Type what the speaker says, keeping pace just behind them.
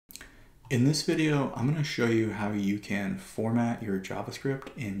In this video, I'm going to show you how you can format your JavaScript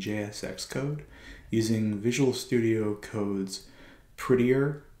in JSX code using Visual Studio Code's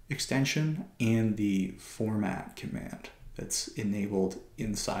Prettier extension and the format command that's enabled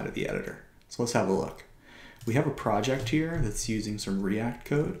inside of the editor. So let's have a look. We have a project here that's using some React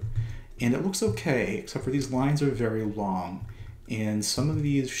code, and it looks okay, except for these lines are very long, and some of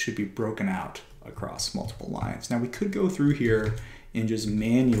these should be broken out across multiple lines. Now we could go through here and just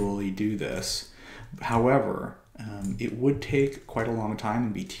manually do this. However, it would take quite a long time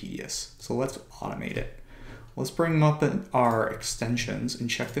and be tedious. So let's automate it. Let's bring them up in our extensions and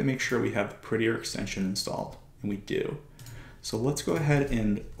check to make sure we have the Prettier extension installed, and we do. So let's go ahead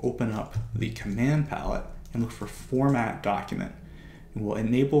and open up the command palette and look for format document. And we'll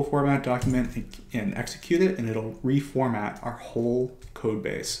enable format document and execute it, and it'll reformat our whole code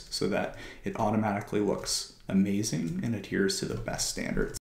base so that it automatically looks amazing and adheres to the best standards.